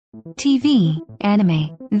TV, anime,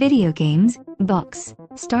 video games, books,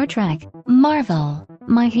 Star Trek, Marvel,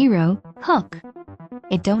 My Hero, Hook.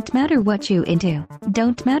 It don't matter what you into,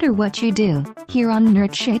 don't matter what you do, here on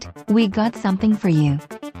Nerd Shit, we got something for you.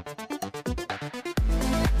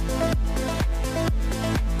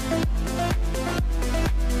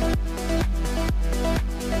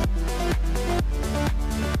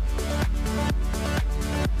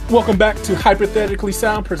 Welcome back to Hypothetically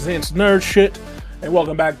Sound presents Nerd Shit, and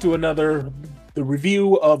welcome back to the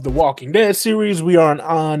review of the Walking Dead series. We are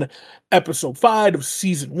on episode 5 of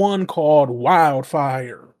season 1 called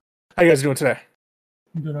Wildfire. How you guys doing today?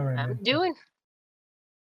 I'm doing all right. I'm doing.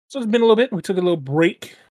 So it's been a little bit. We took a little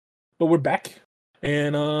break, but we're back.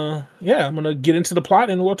 And yeah, I'm gonna get into the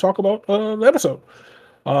plot and we'll talk about the episode.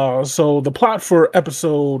 So the plot for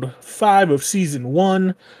episode 5 of season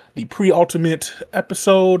 1, the pre-ultimate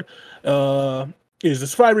episode, is the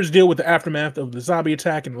survivors deal with the aftermath of the zombie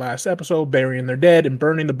attack in the last episode, burying their dead and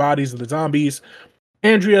burning the bodies of the zombies.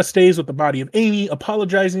 Andrea stays with the body of Amy,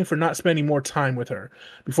 apologizing for not spending more time with her,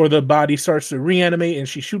 before the body starts to reanimate and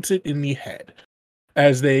she shoots it in the head.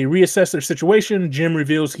 As they reassess their situation, Jim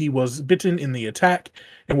reveals he was bitten in the attack,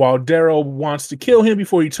 and while Daryl wants to kill him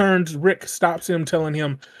before he turns, Rick stops him, telling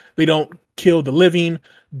him they don't kill the living.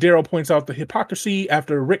 Daryl points out the hypocrisy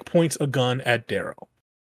after Rick points a gun at Daryl.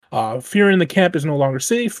 Fearing the camp is no longer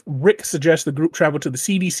safe, Rick suggests the group travel to the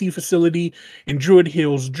CDC facility in Druid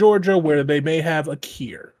Hills, Georgia, where they may have a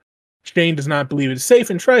cure. Shane does not believe it's safe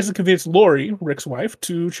and tries to convince Lori, Rick's wife,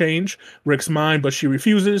 to change Rick's mind, but she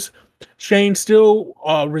refuses. Shane, still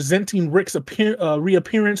resenting Rick's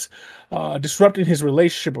reappearance, disrupting his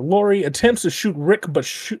relationship with Lori, attempts to shoot Rick, but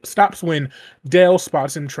stops when Dale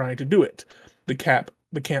spots him trying to do it. The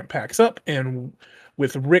camp packs up, and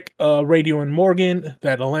with Rick radioing Morgan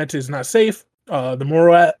that Atlanta is not safe,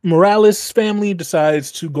 the Morales family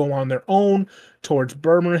decides to go on their own towards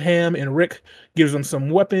Birmingham, and Rick gives them some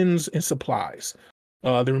weapons and supplies.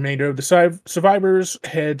 The remainder of the survivors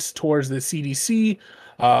heads towards the CDC.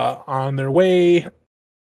 On their way,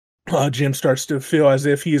 Jim starts to feel as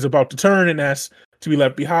if he is about to turn and asks to be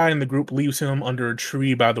left behind. The group leaves him under a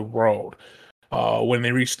tree by the road. When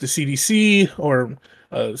they reach the CDC, or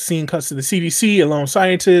scene cuts to the CDC, a lone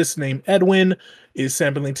scientist named Edwin is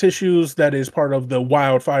sampling tissues that is part of the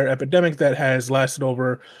wildfire epidemic that has lasted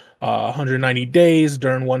over 190 days.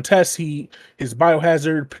 During one test, his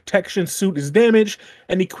biohazard protection suit is damaged,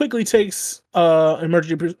 and he quickly takes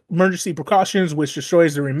emergency precautions, which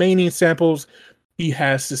destroys the remaining samples he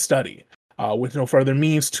has to study. With no further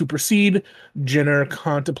means to proceed, Jenner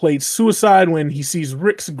contemplates suicide when he sees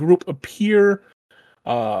Rick's group appear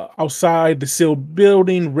outside the sealed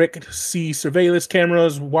building. Rick sees surveillance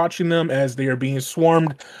cameras watching them as they are being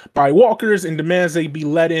swarmed by walkers and demands they be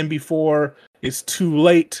let in before it's too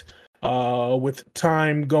late. With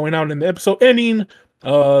time going out in the episode ending,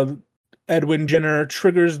 Edwin Jenner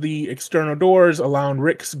triggers the external doors, allowing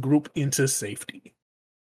Rick's group into safety.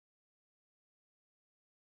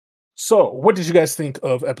 So, what did you guys think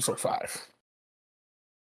of episode 5?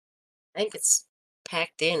 I think it's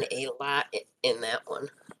packed in a lot in that one.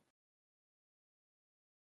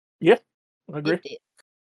 Yeah, I agree. It did,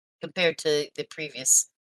 compared to the previous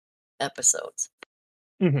episodes.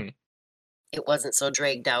 Mm-hmm. It wasn't so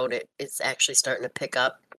dragged out. It's actually starting to pick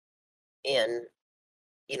up in,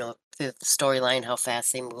 through the storyline, how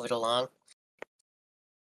fast they move it along.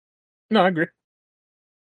 No, I agree.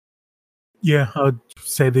 Yeah, I would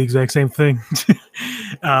say the exact same thing.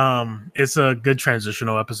 It's a good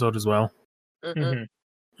transitional episode as well.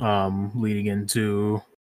 Mm-hmm. Leading into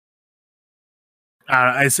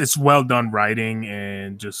it's well done writing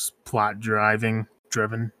and just plot driven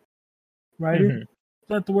writing. Mm-hmm. Is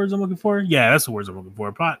that the words I'm looking for? Yeah, that's the words I'm looking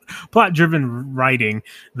for. Plot driven writing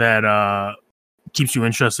that keeps you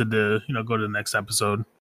interested to go to the next episode.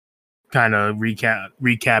 Kind of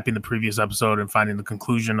recapping the previous episode and finding the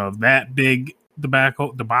conclusion of that big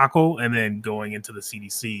debacle, and then going into the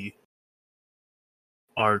CDC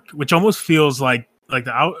arc, which almost feels like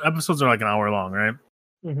the episodes are like an hour long, right?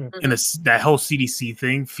 Mm-hmm. And that whole CDC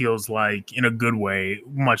thing feels like, in a good way,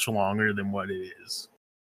 much longer than what it is.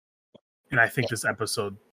 And I think this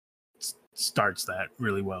episode starts that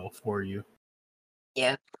really well for you.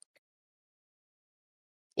 Yeah.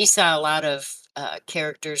 You saw a lot of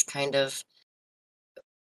characters kind of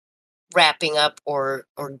wrapping up or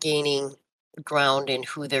gaining ground in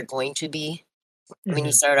who they're going to be. Mm-hmm. I mean,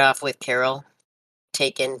 you start off with Carol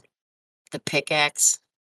taking the pickaxe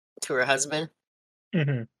to her husband.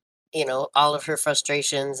 Mm-hmm. All of her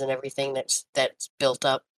frustrations and everything that's built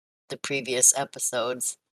up the previous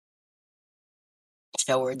episodes.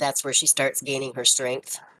 So that's where she starts gaining her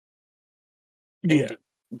strength. Yeah.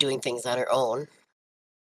 doing things on her own.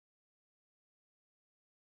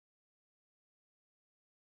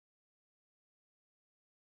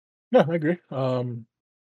 No, I agree.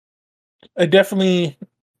 I definitely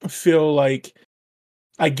feel like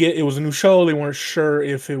I get it was a new show. They weren't sure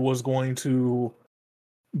if it was going to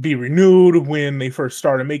be renewed when they first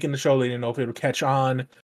started making the show. They didn't know if it would catch on.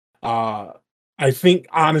 Uh, I think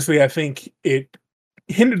honestly, I think it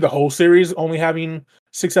hindered the whole series only having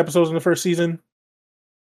 6 episodes in the first season.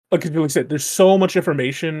 Like I said, there's so much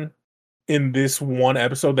information in this one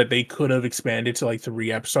episode that they could have expanded to like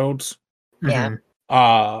 3 episodes. Yeah. Mhm.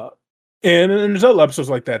 Uh, and then there's other episodes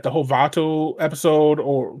like that. The whole Vato episode,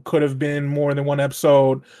 or could have been more than one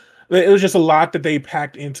episode. It was just a lot that they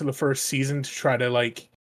packed into the first season to try to like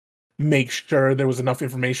make sure there was enough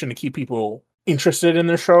information to keep people interested in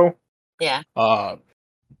their show. Yeah.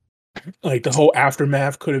 Like the whole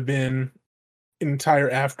aftermath could have been an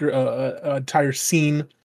entire scene.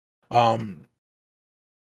 Um,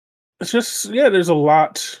 it's just there's a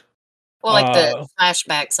lot. Well, like the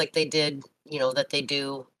flashbacks, like they did, that they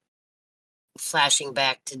do flashing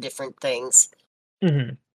back to different things.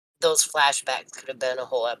 Mhm. Those flashbacks could have been a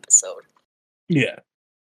whole episode. Yeah.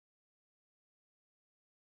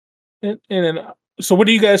 And then, so what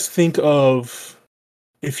do you guys think of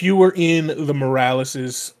if you were in the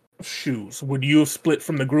Morales's shoes? Would you have split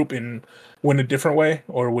from the group and went a different way,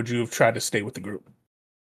 or would you have tried to stay with the group?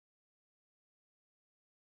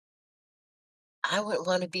 I wouldn't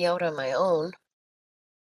want to be out on my own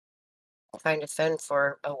trying to fend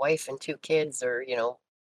for a wife and 2 kids, or,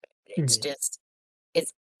 it's Mhm. just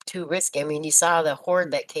it's too risky. I mean, you saw the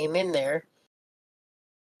horde that came in there,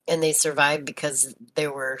 and they survived because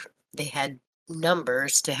they had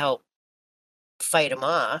numbers to help fight him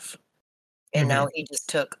off, and now Mhm. he just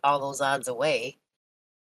took all those odds away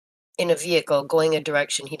in a vehicle going a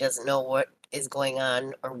direction he doesn't know what is going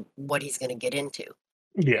on or what he's gonna get into.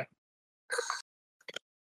 Yeah.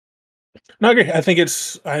 No, I agree. I think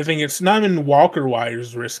it's not even Walker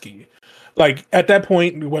wise risky. Like at that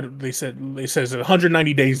point, what they says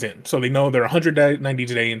 190 days in, so they know they're 190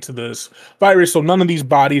 days into this virus. So none of these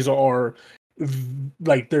bodies are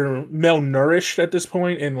like they're malnourished at this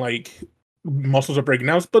point, and like muscles are breaking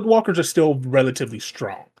down. But walkers are still relatively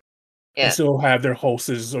strong and Yeah. still have their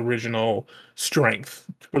host's original strength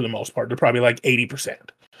for the most part. They're probably like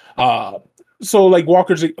 80%. Uh, so like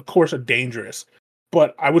walkers, of course, are dangerous,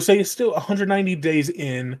 but I would say it's still 190 days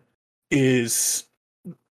in is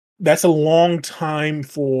that's a long time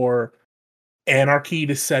for anarchy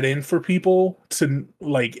to set in for people to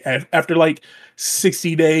like after like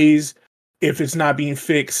 60 days if it's not being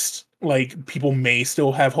fixed, like people may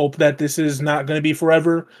still have hope that this is not going to be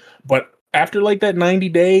forever, but after like that 90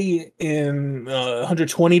 day and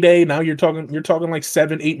 120 day, now you're talking like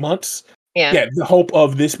 7-8 months. Yeah. Yeah, the hope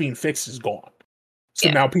of this being fixed is gone. So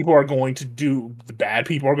Yeah. now people are going to do the bad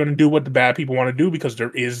people are going to do what the bad people want to do because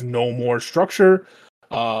there is no more structure.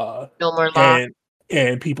 Uh No more law.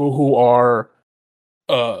 and people who are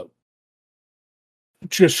uh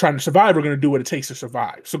just trying to survive are going to do what it takes to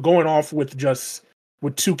survive. So going off with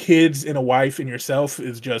 2 kids and a wife and yourself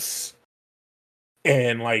is just,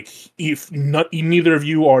 and like if not neither of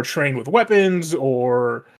you are trained with weapons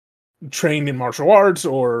or trained in martial arts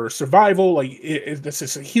or survival, like this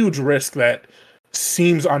is a huge risk that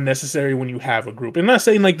seems unnecessary when you have a group. And not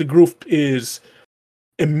saying like the group is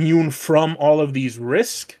immune from all of these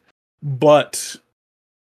risks, but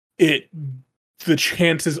it the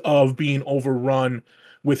chances of being overrun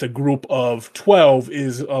with a group of 12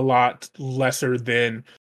 is a lot lesser than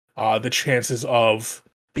the chances of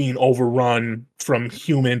being overrun from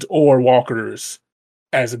humans or walkers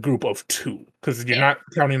as a group of 2, because you're Yeah. not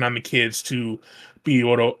counting on the kids to be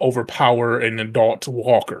able to overpower an adult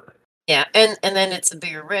walker. Yeah. And then it's a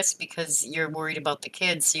bigger risk because you're worried about the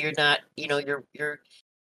kids, so you're not, your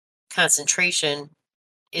concentration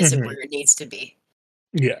isn't Mhm. where it needs to be.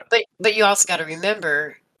 Yeah. But you also gotta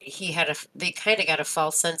remember, they kinda got a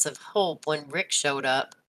false sense of hope when Rick showed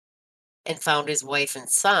up and found his wife and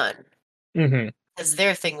son, Mhm. because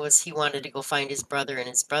their thing was he wanted to go find his brother and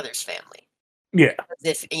his brother's family. Yeah. As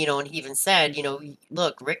if, and he even said,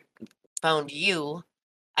 "Look, Rick found you.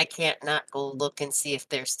 I can't not go look and see if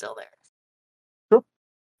they're still there." Sure.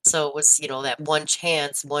 So it was, that one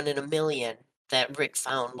chance, 1 in a million, that Rick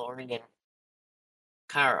found Lori and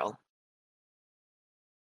Carl.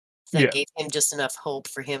 That Yeah. gave him just enough hope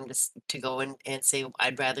for him to go and say,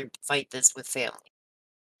 "I'd rather fight this with family."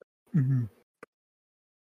 Mhm.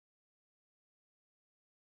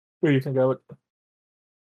 What do you think, Alec?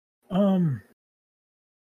 Um,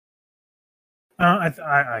 I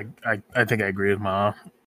think I agree with Ma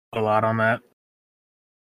a lot on that.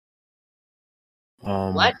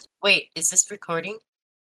 What? Wait, is this recording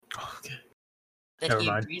Okay. that Never he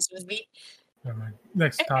mind. agrees with me? Never mind.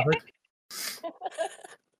 Next topic.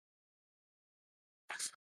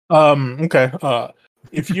 Okay.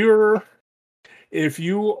 If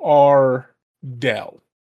you are Dell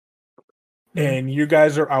and you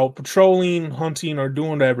guys are out patrolling, hunting, or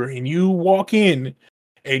doing whatever, and you walk in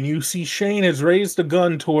and you see Shane has raised a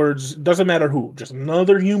gun towards, doesn't matter who, just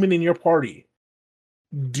another human in your party,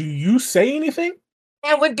 do you say anything?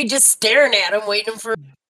 I would be just staring at him, waiting for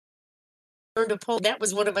him to pull. That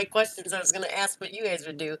was one of my questions I was going to ask what you guys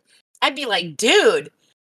would do. I'd be like, dude,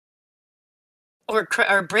 or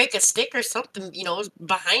break a stick or something,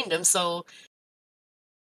 behind him. So,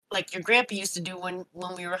 like your grandpa used to do when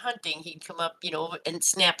we were hunting, he'd come up, and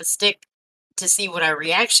snap a stick to see what our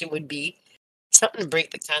reaction would be. Something to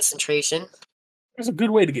break the concentration. That's a good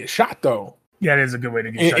way to get shot, though. Yeah, it is a good way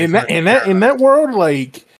to get shot. In that world,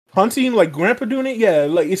 like hunting, like Grandpa doing it, yeah,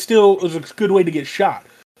 like it still is a good way to get shot.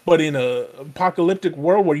 But in a apocalyptic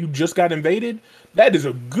world where you just got invaded, that is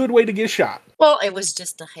a good way to get shot. Well, it was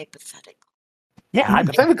just a hypothetical. Yeah,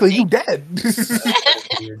 hypothetically, you dead.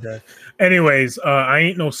 You're dead. Anyways, I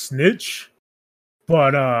ain't no snitch,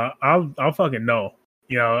 but I'll fucking know.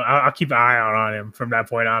 I'll keep an eye out on him from that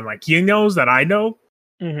point on. Like he knows that I know.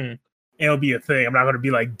 Mm-hmm. It'll be a thing. I'm not gonna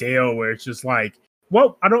be like Dale, where it's just like,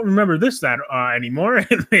 well, I don't remember that anymore,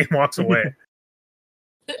 and then walks away.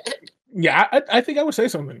 Yeah, I think I would say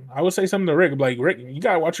something. I would say something to Rick, like, Rick, you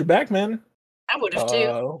gotta watch your back, man. I would have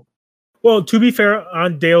too. Well, to be fair,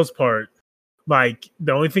 on Dale's part, like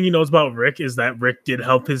the only thing he knows about Rick is that Rick did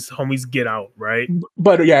help his homies get out, right?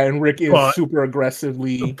 But yeah, and Rick is super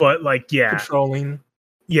aggressively, patrolling.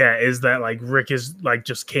 Yeah, is that like Rick is like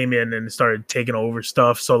just came in and started taking over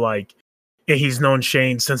stuff. So like, he's known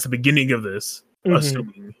Shane since the beginning of this,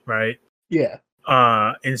 assuming, right? Yeah.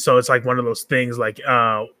 And so it's like one of those things. Like,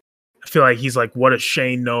 I feel like he's like, what does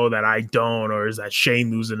Shane know that I don't, or is that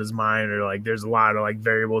Shane losing his mind, or like there's a lot of like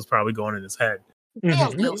variables probably going in his head.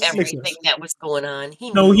 Dale knew everything that was going on.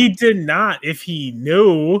 He did not. If he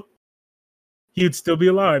knew, he would still be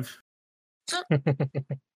alive.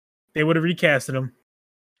 They would have recasted him.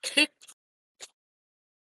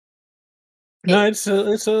 No, it's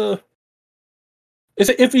an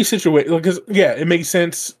iffy situation because it makes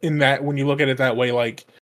sense in that when you look at it that way, like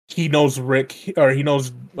he knows Rick or he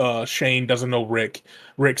knows Shane doesn't know Rick.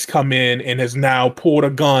 Rick's come in and has now pulled a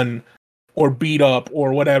gun or beat up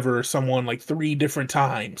or whatever someone like 3 different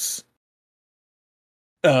times.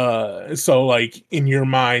 So like in your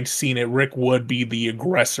mind, seeing it, Rick would be the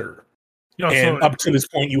aggressor. And up to this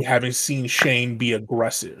point, you haven't seen Shane be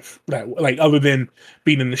aggressive. Like other than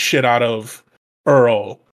beating the shit out of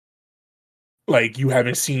Earl, like you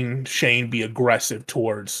haven't seen Shane be aggressive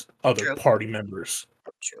towards other party members.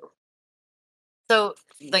 True. So,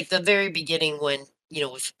 like the very beginning, when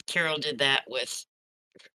if Carol did that with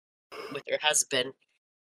her husband,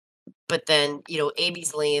 but then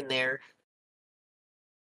Amy's laying there,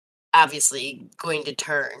 obviously going to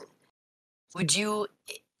turn. Would you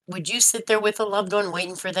sit there with a loved one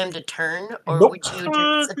waiting for them to turn, or would you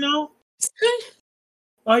just no?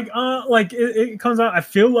 Like it comes out. I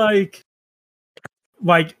feel like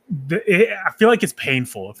I feel like it's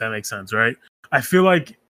painful, if that makes sense, right? I feel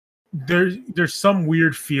like there's some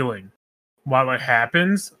weird feeling while it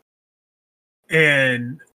happens,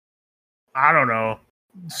 and I don't know.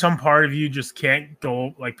 Some part of you just can't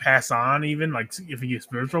go like pass on, even like if you get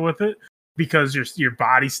spiritual with it, because your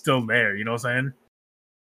body's still there. You know what I'm saying?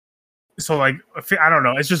 So like I don't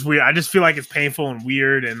know. It's just weird. I just feel like it's painful and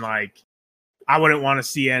weird, and like I wouldn't want to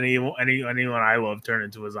see anyone I love turn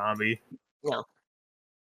into a zombie. No.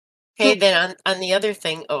 Hey, then on the other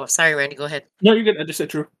thing. Oh, sorry, Randy. Go ahead. No, you're good. I just said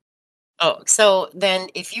true. Oh, so then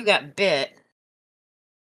if you got bit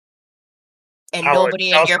and no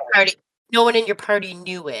one in your party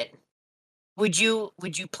knew it, would you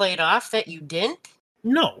play it off that you didn't?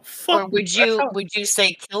 No, or would you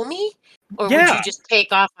say kill me, or would you just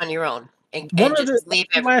take off on your own and just leave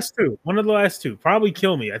everything? One of the last two, probably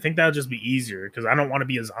kill me. I think that would just be easier because I don't want to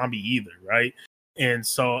be a zombie either, right? And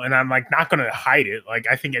I'm like not gonna hide it. Like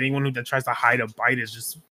I think anyone that tries to hide a bite is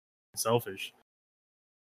just selfish.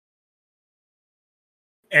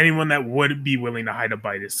 Anyone that would be willing to hide a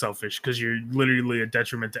bite is selfish because you're literally a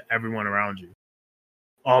detriment to everyone around you.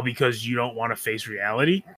 All because you don't want to face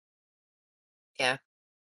reality. Yeah.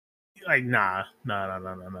 Like no.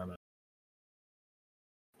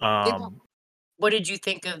 What did you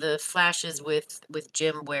think of the flashes with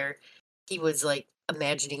Jim where he was like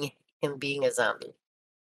imagining him being a zombie?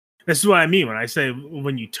 This is what I mean when I say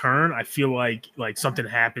when you turn, I feel like something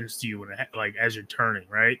happens to you when like as you're turning,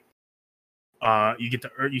 right?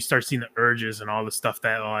 you start seeing the urges and all the stuff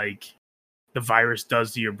that like the virus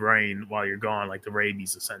does to your brain while you're gone, like the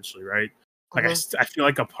rabies, essentially, right? Like I feel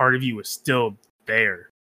like a part of you is still there.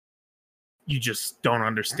 You just don't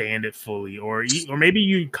understand it fully, or maybe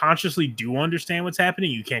you consciously do understand what's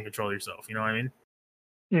happening. You can't control yourself. You know what I mean?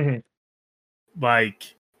 Mm-hmm.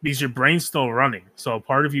 Like because your brain's still running, so a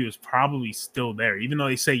part of you is probably still there. Even though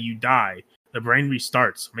they say you die, the brain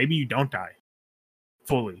restarts. Maybe you don't die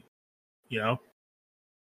fully. You know?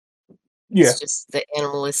 Yeah. It's just the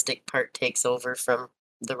animalistic part takes over from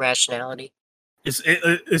the rationality.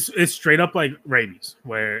 It's straight up like rabies,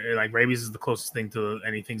 where like rabies is the closest thing to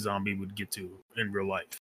anything zombie would get to in real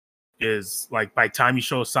life. Is like by the time you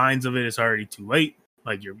show signs of it, it's already too late.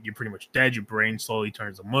 Like you're pretty much dead. Your brain slowly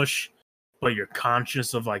turns to mush, but you're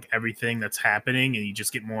conscious of like everything that's happening, and you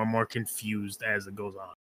just get more and more confused as it goes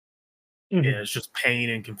on. Mm-hmm. And it's just pain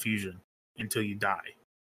and confusion until you die.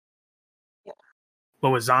 Yeah. But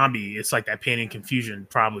with zombie, it's like that pain and confusion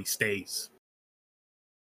probably stays.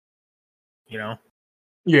 You know?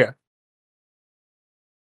 Yeah.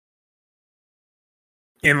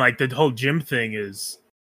 And like the whole gym thing is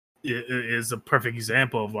a perfect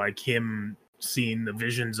example of like him seeing the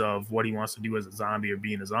visions of what he wants to do as a zombie or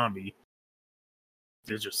being a zombie.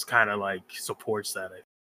 It just kind of like supports that.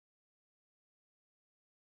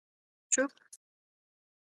 True.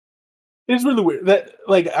 It's really weird that,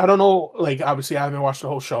 like, I don't know, like, obviously I haven't watched the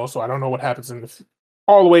whole show, so I don't know what happens in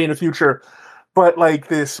all the way in the future, but like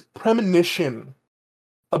this premonition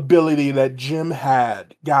ability that Jim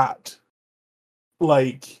got,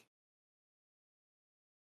 like,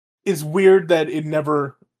 it's weird that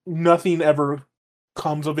nothing ever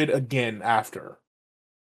comes of it again after.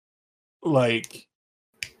 Like,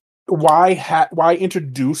 why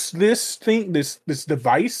introduce this thing, this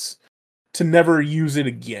device, to never use it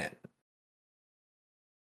again?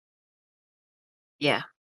 Yeah.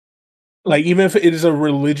 Like, even if it is a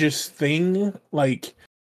religious thing, like,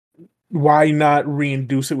 why not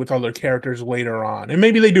reintroduce it with other characters later on? And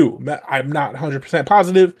maybe they do. I'm not 100%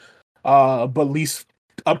 positive, but at least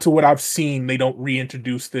up to what I've seen, they don't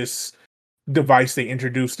reintroduce this device they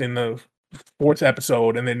introduced in the 4th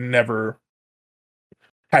episode and then never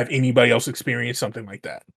have anybody else experience something like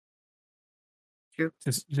that. True.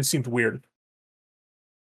 It just seems weird.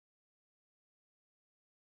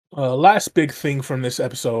 Last big thing from this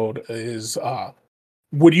episode is,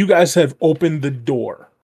 would you guys have opened the door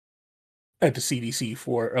at the CDC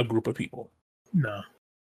for a group of people? No.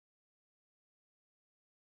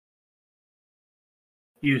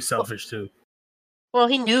 He was selfish too. Well,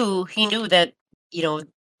 he knew that,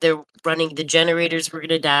 they're running the generators were going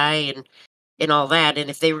to die and all that, and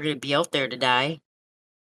if they were going to be out there to die,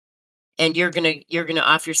 and you're going to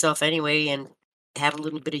off yourself anyway and have a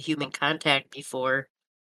little bit of human contact before.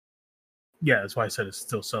 Yeah, that's why I said it's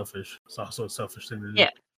still selfish. It's also a selfish thing to do. Yeah.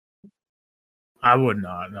 I would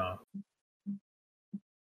not, no.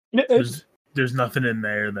 There's nothing in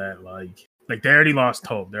there that like they already lost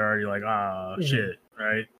hope. They're already like, shit,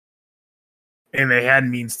 right? And they had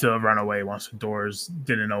means to run away once the doors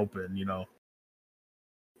didn't open, you know.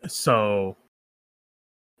 So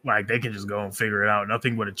like they can just go and figure it out.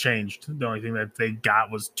 Nothing would have changed. The only thing that they got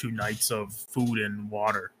was 2 nights of food and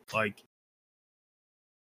water. Like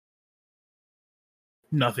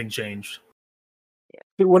nothing changed.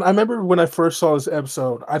 When I remember when I first saw this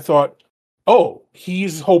episode, I thought, oh,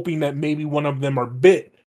 he's hoping that maybe one of them are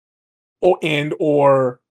bit,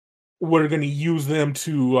 or we're going to use them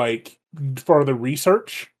to like further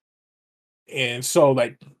research. And so,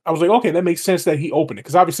 like, I was like, okay, that makes sense that he opened it,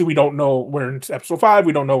 because obviously we don't know. We're in episode 5.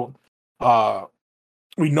 We don't know.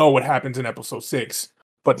 We know what happens in episode 6,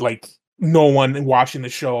 but like no one watching the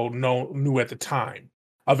show knew at the time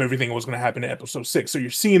of everything that was going to happen in episode 6. So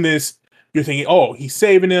you're seeing this, you're thinking, oh, he's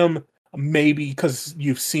saving him, maybe because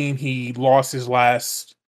you've seen he lost his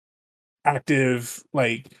last active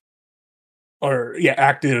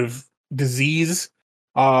active disease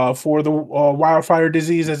for the wildfire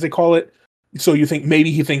disease, as they call it. So you think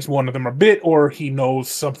maybe he thinks one of them are bit, or he knows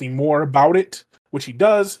something more about it, which he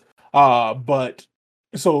does. But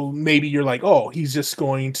so maybe you're like, oh, he's just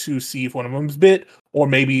going to see if one of them's bit, or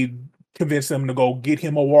maybe convince them to go get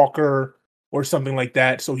him a walker or something like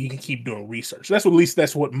that, so he can keep doing research. At least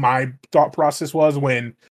that's what my thought process was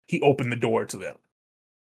when he opened the door to them.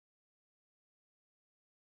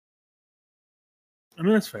 I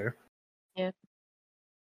mean, that's fair. Yeah.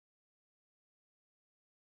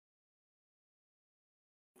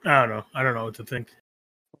 I don't know what to think.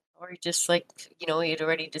 Or he just like, he had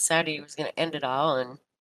already decided he was going to end it all, and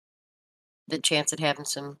the chance of having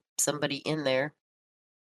somebody in there.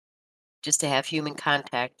 just to have human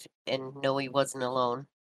contact and know he wasn't alone.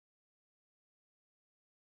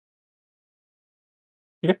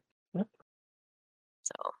 Yeah. So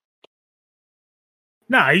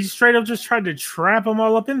Nah, he straight up just tried to trap them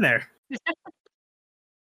all up in there.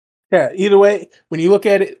 Yeah, either way, when you look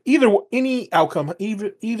at it, any outcome,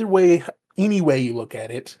 either way, any way you look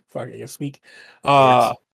at it, if I can speak,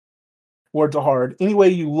 words are hard. Any way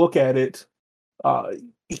you look at it,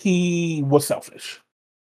 he was selfish.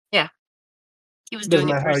 yeah, he was Doesn't doing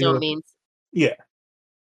it matter for how his you own look. means. Yeah.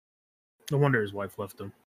 No wonder his wife left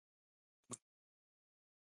him.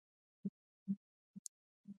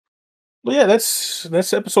 Well, yeah, that's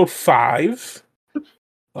episode 5.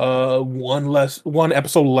 One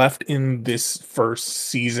episode left in this first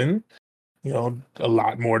season. You know, a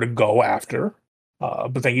lot more to go after.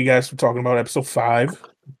 But thank you guys for talking about episode 5.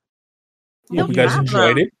 No Hope you guys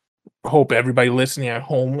enjoyed problem. it. Hope everybody listening at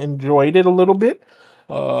home enjoyed it a little bit.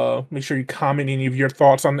 Make sure you comment any of your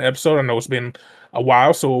thoughts on the episode. I know it's been a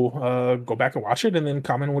while, so go back and watch it and then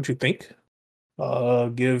comment on what you think.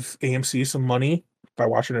 Give AMC some money by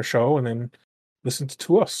watching the show and then listen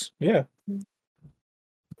to us. Yeah.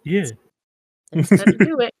 Yeah. That's how to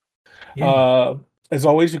do it. Yeah. As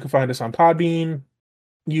always, you can find us on Podbean,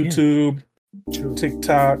 YouTube, True.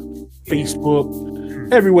 TikTok,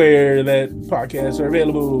 Facebook, everywhere that podcasts are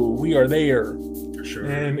available. We are there. For sure.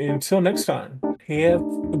 And until next time, have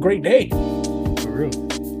a great day. For real.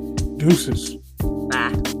 Deuces.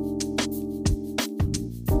 Bye.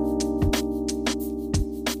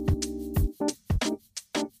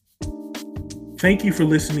 Thank you for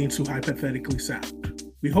listening to Hypothetically Sound.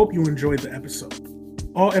 We hope you enjoyed the episode.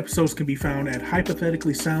 All episodes can be found at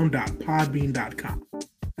hypotheticallysound.podbean.com,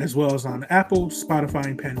 as well as on Apple, Spotify,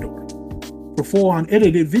 and Pandora. For full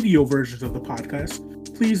unedited video versions of the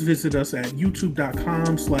podcast, please visit us at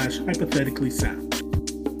youtube.com/hypotheticallysound.